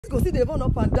Go see the run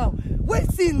up and down.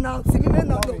 Wait, see now, see me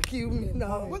now, don't kill me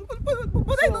now.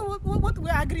 But I know what we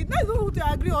agreed. That's not what we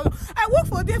agreed on. I worked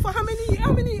for there for how many 1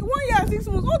 year and 6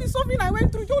 months. All the suffering I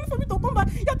went through, only for me to come back.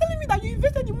 You're telling me that you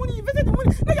invested the money.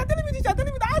 Now you're telling me this, you're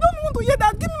telling me that. I don't want to hear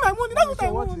that. Give me my money. That's what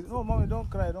I want. No, mommy, don't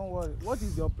cry, don't worry. What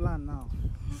is your plan now?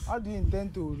 How do you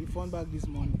intend to refund back this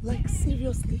money? Like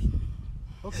seriously?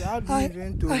 Okay, how do you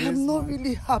intend to I am not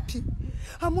really happy.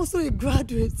 I'm also a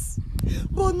graduate,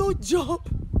 but no job,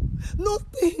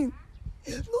 nothing,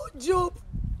 no job.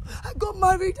 I got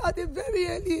married at a very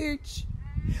early age.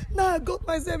 Now I got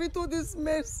myself into this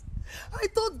mess. I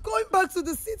thought going back to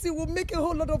the city would make a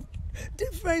whole lot of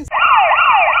difference.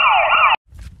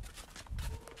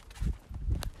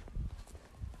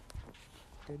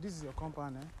 Okay, this is your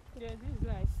compound, eh? Yeah, this is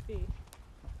where I stay.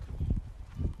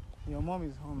 Your mom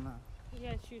is home now.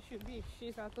 Yes, she should be.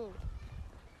 She's at home.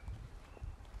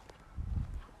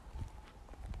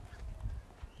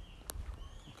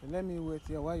 Okay, let me wait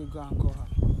here while you go and call her.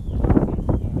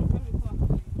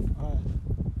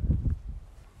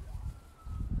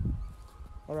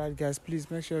 Alright guys, please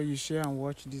make sure you share and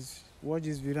watch this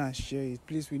video and share it.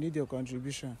 Please, we need your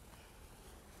contribution.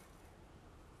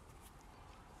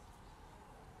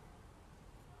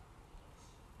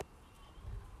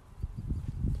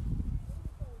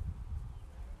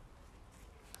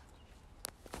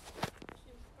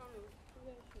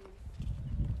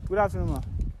 Good afternoon, ma.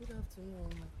 Good afternoon,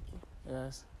 my pikin.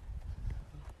 Yes.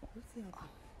 Wetin happen?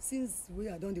 Since we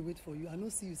are done the wait for you, I no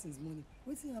see you since morning.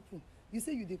 Wetin happen? You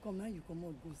say you dey come, now you come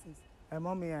out go since.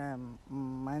 Mommy,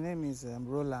 my name is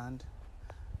Roland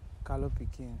Kalo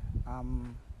Pikin.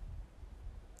 I'm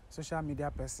social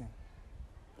media person.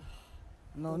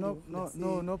 No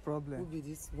problem. Who be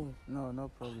this one? No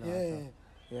problem. Yeah.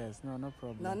 Yes, no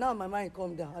problem. Now my mind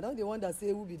calm down. I don't the one that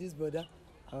say who be this brother.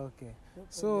 Okay. No,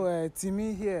 so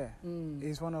Timmy here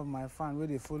is one of my fans where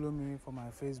they follow me for my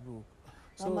Facebook.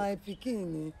 So my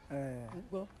pikin.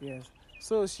 Yes.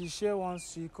 So she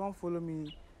come follow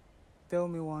me, tell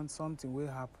me something will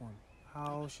happen.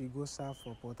 How she go serve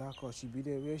for Port Harcourt. She be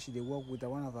there where she dey work with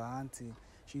one of her auntie.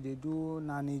 She dey do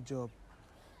nanny job.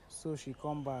 So she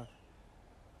come back.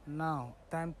 Now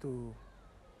time to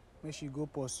make she go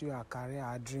pursue her career,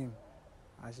 her dream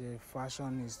as a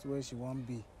fashionist where she won't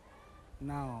be.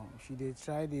 Now she dey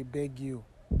try dey beg you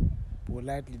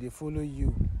politely, they follow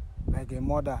you like a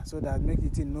mother so that make the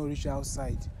thing no reach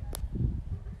outside.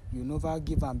 You never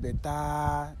give am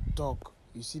better talk.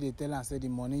 You see they tell am say the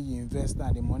money you invest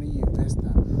and the money you invest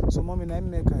am. So mommy, na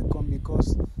make I come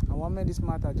because I want make this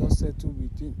matter just settle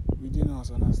within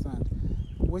us, understand?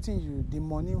 Waiting you the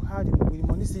money, how the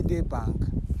money still dey bank?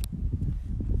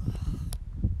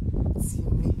 See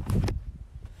me,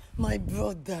 my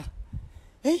brother.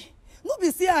 Hey. No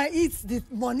be say I eat the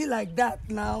money like that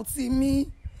now. See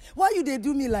me. Why you dey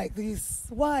do me like this?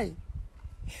 Why?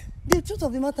 The truth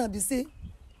of the matter be say,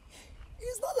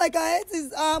 it's not like I ate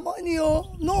his money,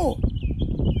 oh no.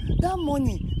 That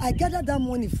money, I gathered that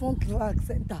money from Clark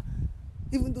Center.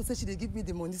 Even though say she dey give me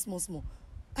the money small.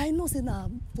 I know say na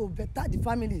to better the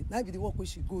family, na be the work wey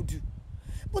she go do.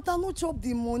 But I no chop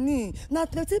the money. Na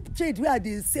plenty trade where I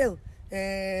dey sell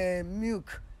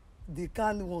milk, the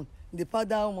canned one. The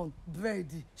powder one, bread,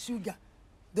 sugar,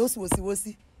 those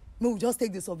wosi. May we just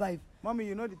take the survive. Mommy,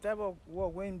 you know the type of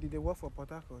work when did they work for Port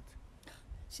Harcourt?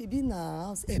 She be na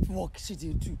house help work she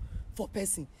dey do for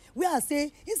person. Where I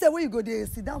say, instead where you go dey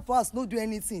sit down for us, no do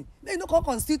anything. Then you no come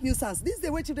constitute nuisance. This is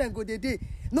the way children go dey.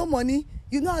 No money,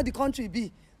 you know how the country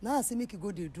be. Now I say make you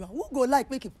go dey do. Who go like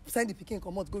make you send the pikin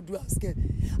come out go do as girl?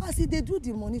 I say they do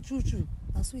the money true.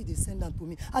 And so they send am to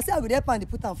me. I say I go help and they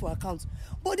put am for account.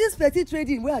 But this petty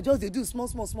trading where I just they do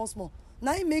small.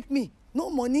 Now it make me no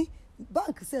money.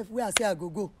 Bank self where I say I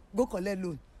go collect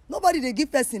loan. Nobody they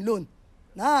give person loan.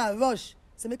 Now I rush.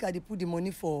 Say make I they put the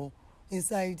money for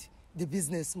inside the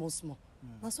business small.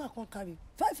 Now so I can't carry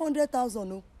 500,000.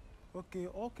 No.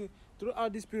 Okay.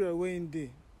 Throughout this period where in day,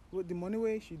 with the money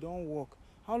where she don't work,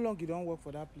 how long you don't work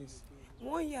for that place?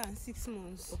 1 year and 6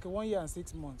 months. Okay, 1 year and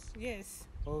 6 months. Yes.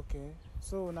 Okay.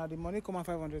 So now the money come at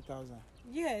 500,000.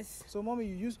 Yes. So mommy,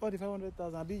 you use all the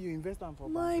 500,000, I be you invest them for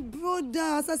my bank. Brother,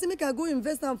 as I say make I go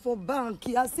invest them for bank.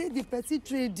 I say the petty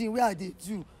trading where they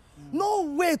do. No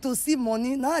way to see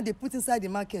money. Now they put inside the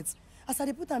market. As I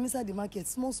they put them inside the market,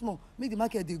 small, make the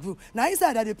market they grow. Now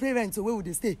inside that they pay rent, so where would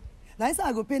they stay? Now inside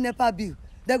I go pay NEPA bill.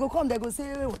 They go come, they go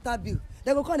say water bill.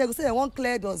 They go come, they go say they want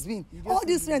clear dustbin. All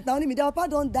this rent now only me. Their papa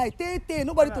don't die.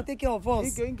 Nobody to take care of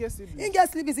us. He get siblings. He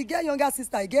get siblings. He get younger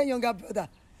sister. He get younger brother.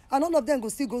 And all of them go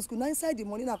still go school. Now inside the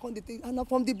money now come they take. And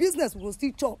from the business we go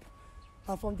still chop.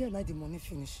 And from there now the money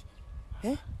finish.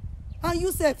 Eh? And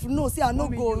you sef know say I no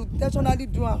Mommy, go intentionally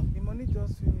do am. The money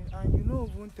just finished, and you no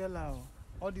even tell her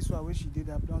all this while wey she did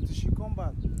that until she come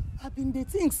back. I been dey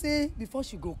think say before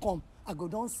she go come, I go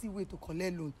don see way to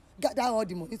collect loan, gather all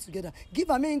the money together, give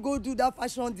am make him go do that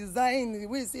fashion design the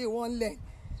way say he wan learn.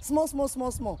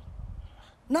 Small.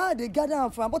 Now I dey gather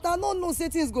am for am, but I no know say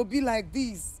things go be like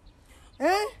this.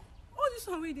 Eh? All this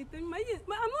one wey dey tell me, I'm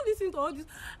not listening to all this.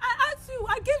 I asked you,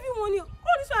 I gave you money. All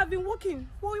this one I've been working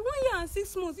for 1 year and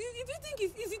 6 months. Do you think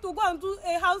it's easy to go and do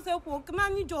a house help work,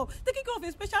 nanny job, taking care of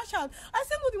a special child? I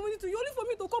send all the money to you only for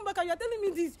me to come back and you're telling me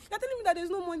this. You're telling me that there's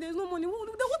no money.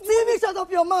 What See me, shut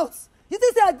up your mouth. You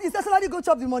think say I intentionally go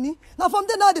chop the money? Now from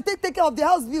there now they take care of the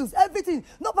house bills, everything.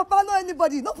 No papa, no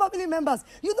anybody, no family members.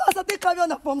 You know as I take carry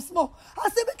on from small. I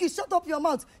say make you shut up your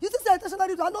mouth. You think say I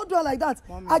intentionally do? I don't do it like that.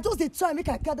 Mommy. I just dey try make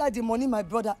I gather the money, my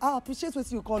brother. I appreciate what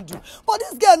you can't do. But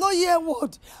this girl no hear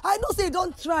word. I know say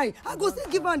don't try. I go still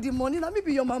give her the money. Now me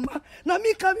be your mama. Now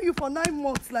me carry you for 9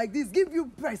 months like this, give you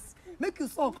breast. Make you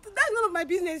suck. That's none of my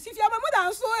business. If you are my mother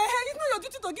and so it's not your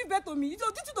duty to give birth to me. It's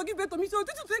your duty to give birth to me. It's your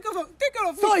duty to take care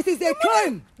of me. So it is a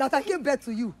crime that I gave birth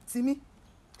to you. See me?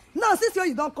 Now since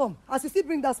you don't come, as you still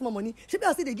bring that small money, she be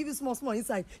as if they give you small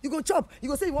inside. You go chop, you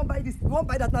go say you won't buy this, you won't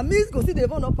buy that. Now me go see they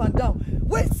run up and down.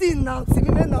 Wait, see now, see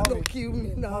me, man, now don't kill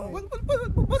me now.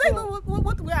 But I know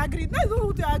what we agreed. That's not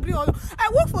what we agreed on.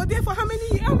 I worked for there for how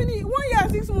many 1 year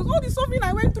and 6 months. All the suffering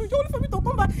I went through, only for me to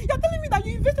come back. You're telling me that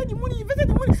you invested the money.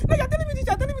 Now you're telling me this,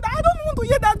 you're telling me that. I don't want to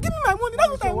hear that. Give me my money. That's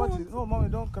what I want. No, mommy,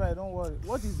 don't cry, don't worry.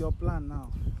 What is your plan now?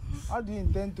 How do you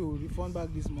intend to refund back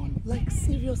this money? Like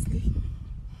seriously?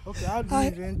 Okay, how do you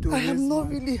intend to I am not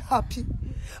money? really happy.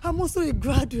 I'm also a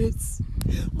graduate,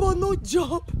 but no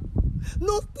job,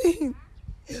 nothing,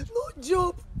 no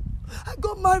job. I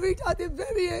got married at a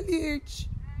very early age.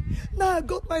 Now I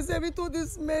got myself into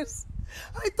this mess.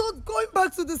 I thought going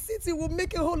back to the city would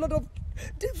make a whole lot of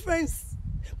difference,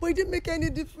 but it didn't make any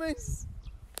difference.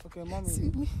 Okay,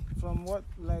 mommy, from what,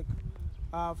 like,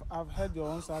 I've heard your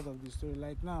own side of the story.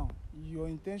 Like now, your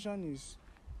intention is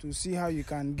to see how you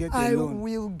can get a loan. I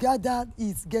will gather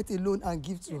it, get a loan and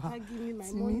give to her. Let her give me my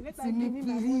See money. me, Let her see give me, me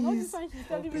my money. All this please. time she's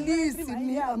telling me, Please, let see her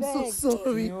me, give I'm my so money.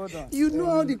 sorry. Hold on. You know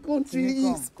how the country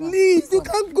Simi, is. come, Please, come. you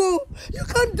can't go. You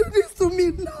can't do this to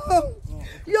me now. No.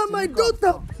 You are my Simi, come,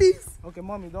 daughter, come. please. Okay,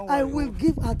 mommy, don't worry. I will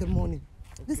give her the money.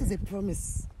 This is a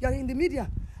promise. You are in the media.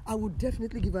 I will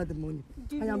definitely give her the money.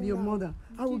 Give I am me your now. mother.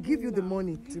 I will give you the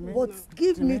money. me But now.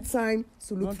 give me Simi, time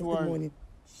to look don't for worry. the money.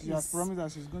 She has promised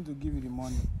that she's going to give you the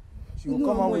money. She You will know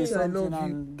come how out with much I something love you.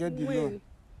 and get the When? loan.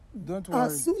 Don't worry.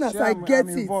 As soon as Sure, I get I'm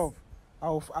it. involved. I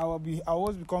will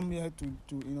always become here to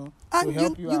to And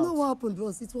help you you out. know what happened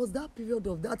was, it was that period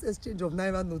of that exchange of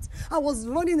Naira notes. I was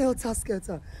running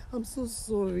helter-skelter. I'm so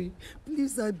sorry.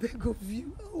 Please, I beg of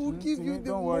you. I will give Simi, you the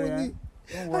don't worry, money.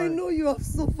 Don't I worry. know you have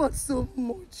suffered so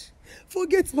much.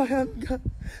 Forget my anger.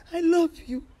 I love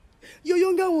you. Your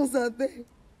younger ones are there.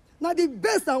 Now the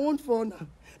best I want for now.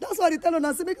 That's why they tell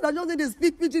her, say, make her just they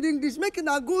speak pidgin English, make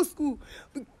her go school,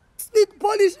 speak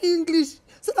Polish English,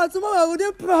 so that tomorrow I will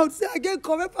be proud, say I get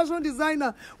correct fashion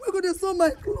designer. We're going to sew my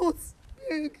clothes.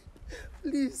 Beg.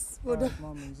 Please, brother. Alright,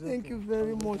 Mommy, it's Thank okay. you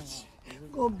very It's okay. much. It's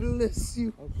okay. God bless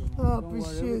you. Okay, I Mommy, don't worry,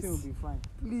 appreciate. everything will be fine.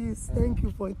 Please, thank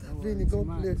you for Don't worry. intervening. God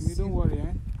Sima, bless Simi, don't you.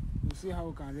 worry, We'll see how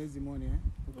we can raise the money,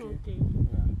 Okay. Okay.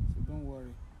 Yeah. So don't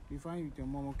worry. Be fine with your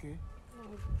mom, okay?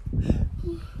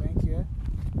 Thank you.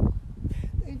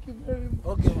 Thank you very much.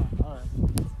 Okay, ma. All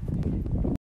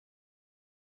right.